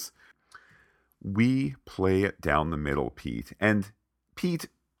 because we play it down the middle, Pete. And Pete,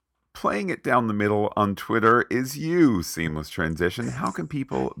 playing it down the middle on Twitter is you. Seamless transition. How can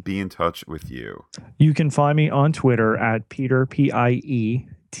people be in touch with you? You can find me on Twitter at Peter, Pieterj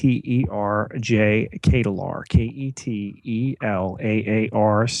Ketelaar,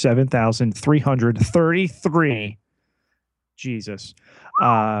 Ketelaar 7,333. Jesus.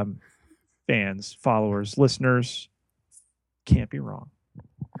 Fans, followers, listeners, can't be wrong.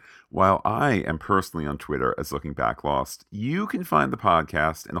 While I am personally on Twitter as Looking Back Lost, you can find the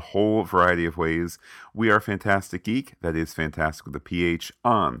podcast in a whole variety of ways. We are Fantastic Geek, that is fantastic with a PH,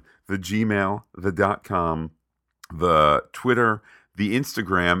 on the Gmail, the .com, the Twitter, the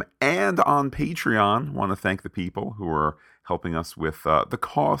Instagram, and on Patreon. Want to thank the people who are helping us with the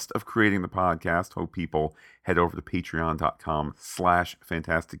cost of creating the podcast. Hope people head over to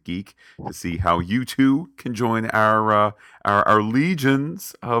patreon.com/fantasticgeek to see how you too can join our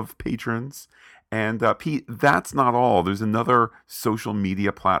legions of patrons. And Pete, that's not all. There's another social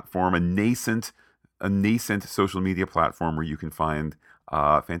media platform, a nascent social media platform where you can find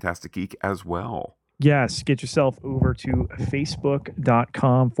Fantastic Geek as well. Yes, get yourself over to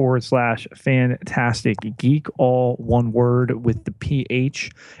facebook.com/Fantastic Geek, all one word with the PH,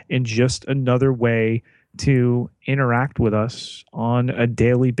 and just another way to interact with us on a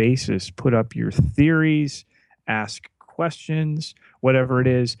daily basis. Put up your theories, ask questions, whatever it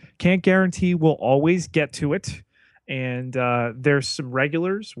is. Can't guarantee we'll always get to it. And there's some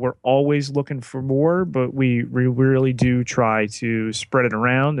regulars. We're always looking for more, but we really do try to spread it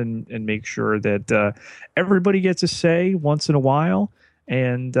around and make sure that everybody gets a say once in a while.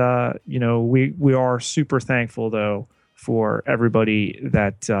 And, we are super thankful, though, for everybody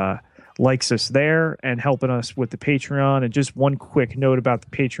that likes us there and helping us with the Patreon. And just one quick note about the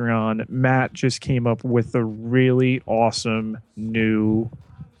Patreon. Matt just came up with a really awesome new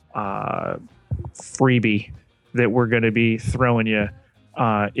freebie that we're going to be throwing you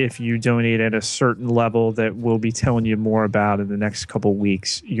if you donate at a certain level that we'll be telling you more about in the next couple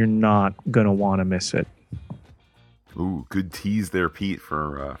weeks. You're not going to want to miss it. Ooh, good tease there, Pete,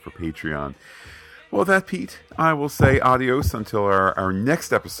 for Patreon. Well, that, Pete, I will say adios until our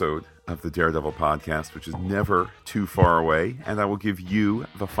next episode of the Daredevil podcast, which is never too far away, and I will give you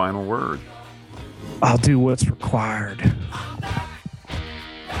the final word. I'll do what's required.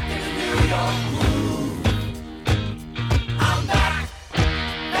 New York.